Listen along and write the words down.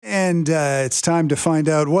And it's time to find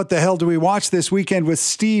out what the hell do we watch this weekend with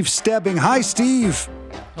Steve Stebbing. Hi, Steve.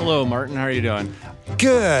 Hello, Martin. How are you doing?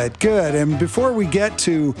 Good, good. And before we get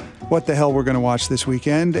to what the hell we're going to watch this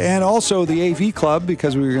weekend, and also the AV Club,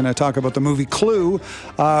 because we were going to talk about the movie Clue,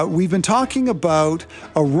 we've been talking about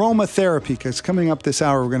aromatherapy, because coming up this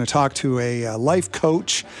hour, we're going to talk to a life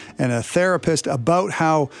coach and a therapist about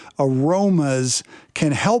how aromas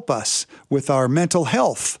can help us with our mental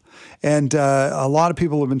health. And a lot of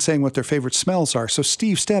people have been saying what their favorite smells are. So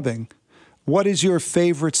Steve Stebbing, what is your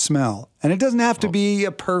favorite smell? And it doesn't have to be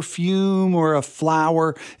a perfume or a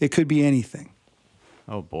flower. It could be anything.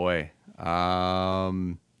 Oh, boy.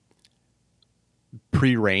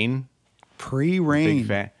 Pre-rain. Pre-rain. Big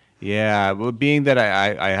fan. Yeah. Well, being that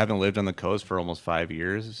I haven't lived on the coast for almost 5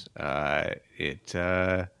 years, I'm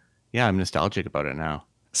nostalgic about it now.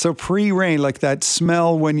 So pre-rain, like that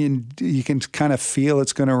smell when you can kind of feel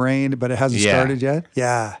it's going to rain, but it hasn't started yet?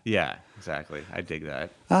 Yeah. Yeah, exactly. I dig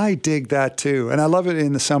that. I dig that too. And I love it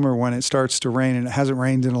in the summer when it starts to rain and it hasn't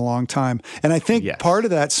rained in a long time. And I think part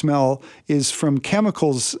of that smell is from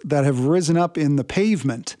chemicals that have risen up in the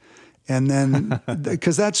pavement. And then,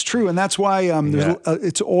 because that's true. And that's why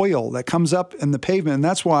it's oil that comes up in the pavement. And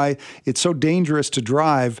that's why it's so dangerous to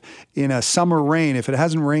drive in a summer rain. If it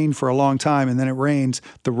hasn't rained for a long time and then it rains,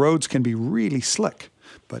 the roads can be really slick.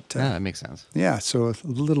 But that makes sense. Yeah, so a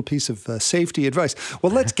little piece of safety advice.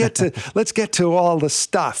 Well, let's get to all the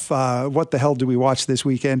stuff. What the hell do we watch this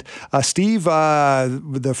weekend? Steve,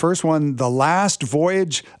 the first one, The Last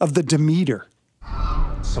Voyage of the Demeter.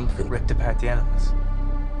 Something wrecked about the animals.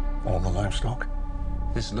 All the livestock?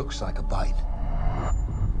 This looks like a bite.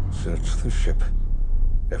 Search the ship.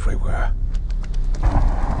 Everywhere.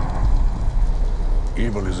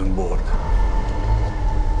 Evil is on board.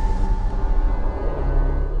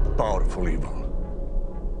 Powerful evil.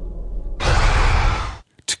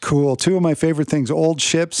 Cool. Two of my favorite things, old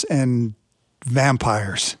ships and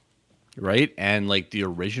vampires. Right? And like the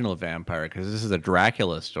original vampire, because this is a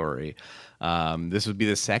Dracula story. This would be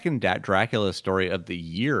the second Dracula story of the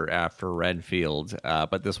year after Renfield,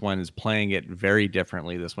 but this one is playing it very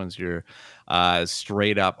differently. This one's your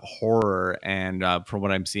straight up horror, and from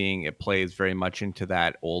what I'm seeing, it plays very much into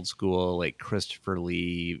that old school, like Christopher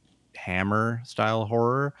Lee Hammer style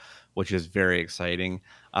horror, which is very exciting.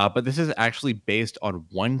 But this is actually based on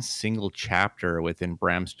one single chapter within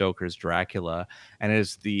Bram Stoker's Dracula, and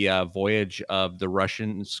is the voyage of the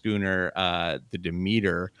Russian schooner, the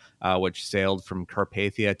Demeter, which sailed from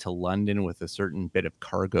Carpathia to London with a certain bit of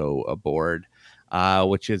cargo aboard,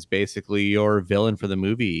 which is basically your villain for the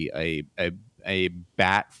movie, a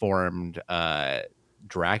bat-formed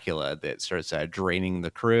Dracula that starts draining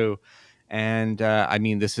the crew. And I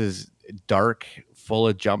mean, this is dark, full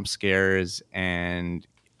of jump scares, and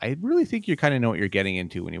I really think you kind of know what you're getting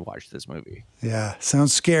into when you watch this movie. Yeah,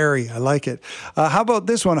 sounds scary. I like it. How about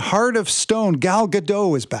this one? Heart of Stone. Gal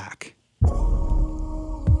Gadot is back.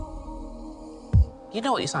 You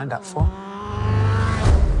know what you signed up for.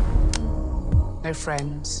 No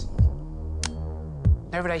friends.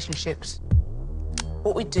 No relationships.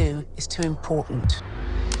 What we do is too important.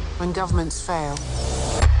 When governments fail,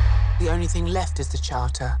 the only thing left is the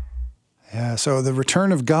charter. Yeah, so the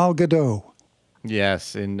return of Gal Gadot.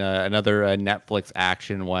 Yes, in another Netflix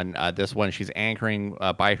action one. This one, she's anchoring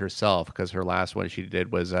by herself, because her last one she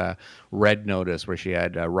did was Red Notice, where she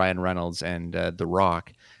had Ryan Reynolds and The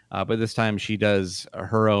Rock. But this time she does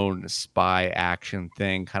her own spy action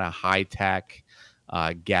thing, kind of high-tech,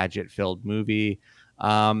 gadget-filled movie.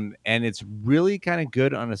 And it's really kind of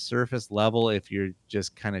good on a surface level if you're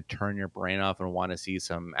just kind of turn your brain off and want to see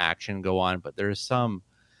some action go on. But there's some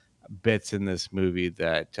bits in this movie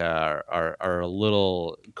that are a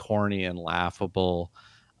little corny and laughable,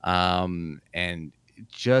 and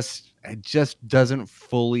it just doesn't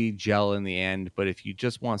fully gel in the end. But if you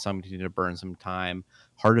just want something to burn some time,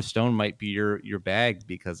 Heart of Stone might be your bag,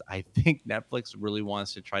 because I think Netflix really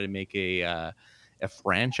wants to try to make a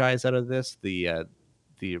franchise out of this, the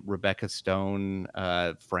Rebecca Stone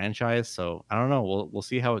franchise. So I don't know. We'll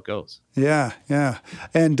see how it goes. Yeah.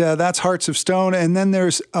 And that's Hearts of Stone. And then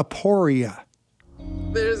there's Aporia.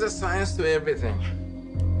 There's a science to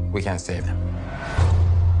everything. We can't save them.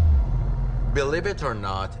 Believe it or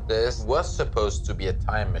not, this was supposed to be a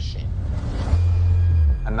time machine.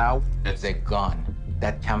 And now it's a gun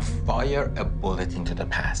that can fire a bullet into the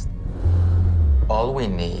past. All we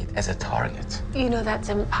need is a target. You know that's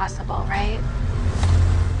impossible, right?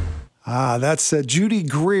 That's Judy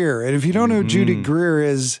Greer. And if you don't know who Judy Greer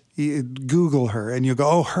is, you Google her and you go,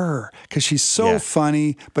 oh, her. Because she's so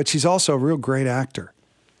funny, but she's also a real great actor.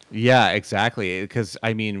 Yeah, exactly. Because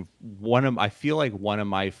I mean, I feel like one of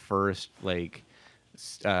my first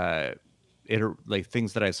uh, like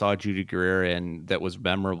things that I saw Judy Greer in that was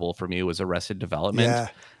memorable for me was Arrested Development,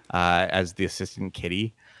 Yeah. as the assistant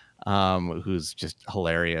Kitty, who's just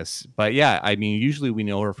hilarious. But yeah, I mean, usually we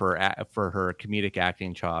know her for her comedic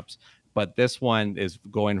acting chops, but this one is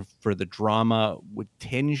going for the drama with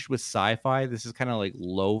tinged with sci-fi. This is kind of like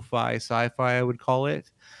lo-fi sci-fi, I would call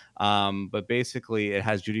it. But basically, it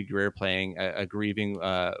has Judy Greer playing a grieving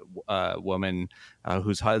woman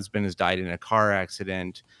whose husband has died in a car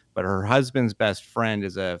accident. But her husband's best friend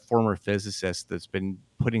is a former physicist that's been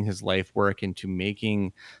putting his life work into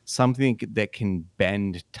making something that can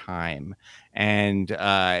bend time, and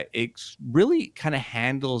it really kind of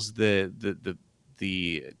handles the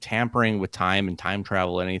tampering with time and time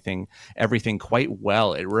travel, everything quite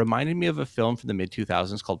well. It reminded me of a film from the mid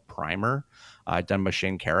 2000s called Primer, done by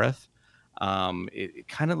Shane Carruth. It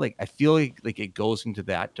kind of like, I feel like it goes into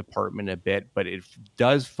that department a bit, but it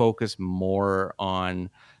does focus more on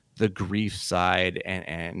the grief side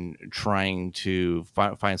and trying to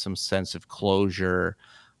find some sense of closure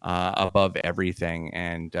above everything.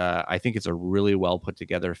 And I think it's a really well put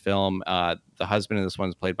together film. The husband in this one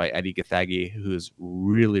is played by Eddie Gathegi, who's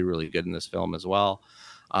really, really good in this film as well.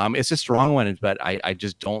 It's a strong one, but I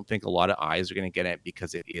just don't think a lot of eyes are going to get it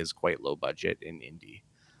because it is quite low budget in indie.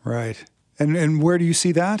 Right. And where do you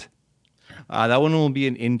see that? That one will be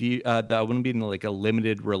an indie. That one will be in like a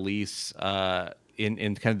limited release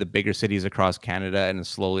in kind of the bigger cities across Canada, and is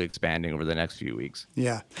slowly expanding over the next few weeks.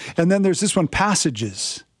 Yeah. And then there's this one,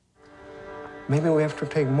 Passages. Maybe we have to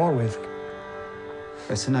take more risk.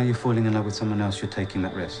 So now you're falling in love with someone else, you're taking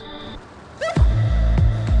that risk.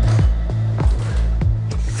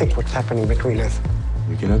 Think what's happening between us.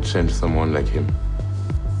 You cannot change someone like him.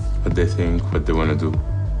 What they think, what they want to do.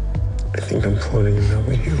 I think I'm falling in love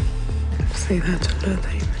with you. Say that to another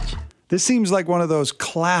image. This seems like one of those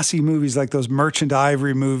classy movies, like those Merchant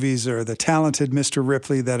Ivory movies or The Talented Mr.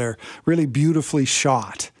 Ripley, that are really beautifully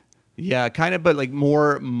shot. Yeah, kind of, but like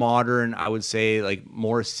more modern, I would say, like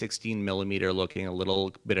more 16 millimeter looking, a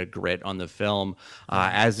little bit of grit on the film,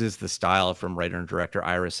 as is the style from writer and director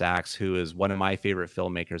Ira Sachs, who is one of my favorite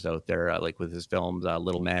filmmakers out there, like with his films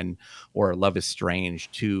Little Men or Love is Strange,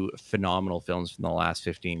 two phenomenal films from the last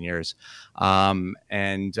 15 years.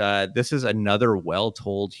 And this is another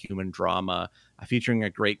well-told human drama featuring a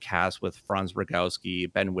great cast with Franz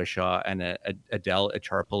Rogowski, Ben Whishaw, and Adele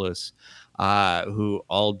Echarpoulos, who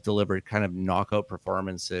all delivered kind of knockout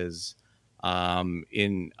performances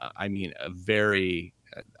in, I mean, a very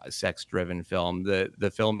sex-driven film.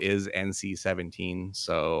 The film is NC-17,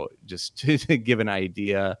 so just to give an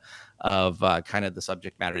idea of kind of the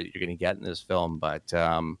subject matter that you're going to get in this film. But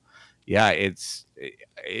yeah,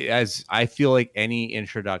 as I feel like any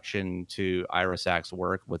introduction to Ira Sachs'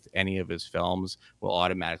 work with any of his films will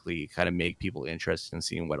automatically kind of make people interested in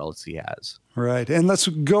seeing what else he has. Right. And let's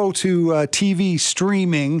go to TV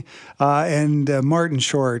streaming, and Martin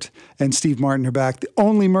Short and Steve Martin are back. The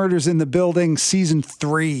Only Murders in the Building, season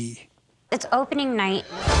 3. It's opening night,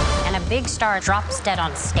 and a big star drops dead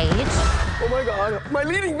on stage. Oh my God, my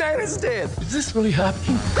leading man is dead. Is this really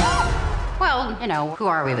happening? Well, you know, who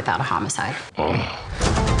are we without a homicide? NYPD!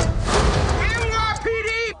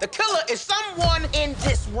 The killer is someone in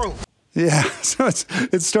this room. Yeah, so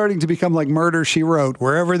it's starting to become like Murder, She Wrote.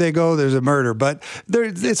 Wherever they go, there's a murder. But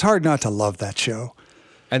it's hard not to love that show.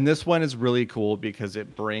 And this one is really cool because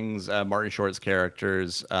it brings Martin Short's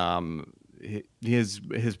characters, his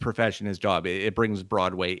profession, his job. It brings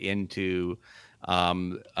Broadway into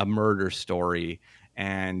a murder story.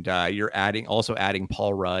 And you're also adding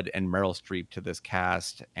Paul Rudd and Meryl Streep to this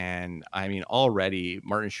cast. And I mean, already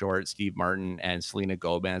Martin Short, Steve Martin, and Selena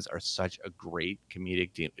Gomez are such a great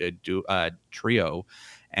comedic trio.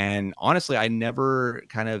 And honestly, I never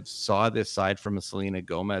kind of saw this side from Selena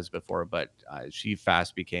Gomez before, but she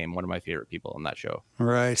fast became one of my favorite people on that show.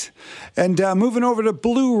 Right. And moving over to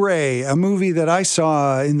Blu-ray, a movie that I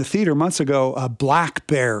saw in the theater months ago,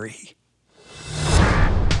 Blackberry.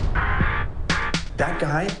 That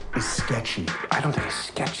guy is sketchy. I don't think he's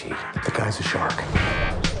sketchy. The guy's a shark.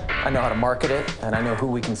 I know how to market it, and I know who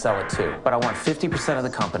we can sell it to. But I want 50% of the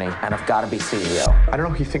company, and I've got to be CEO. I don't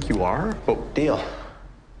know who you think you are, but deal.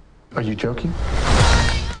 Are you joking?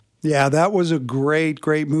 Yeah, that was a great,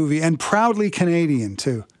 great movie, and proudly Canadian,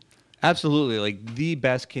 too. Absolutely. Like the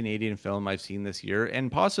best Canadian film I've seen this year,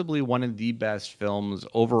 and possibly one of the best films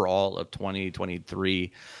overall of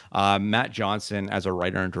 2023. Matt Johnson, as a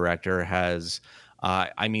writer and director, has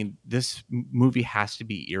I mean, this movie has to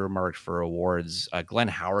be earmarked for awards. Glenn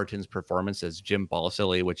Howerton's performance as Jim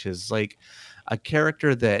Balsillie, which is like a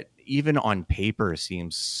character that even on paper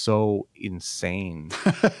seems so insane.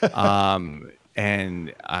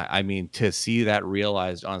 And I mean, to see that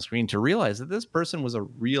realized on screen, to realize that this person is a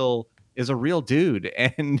real dude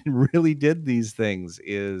and really did these things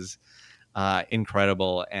is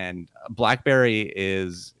incredible. And Blackberry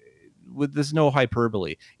is, with this no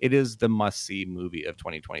hyperbole, it is the must-see movie of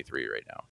 2023 right now.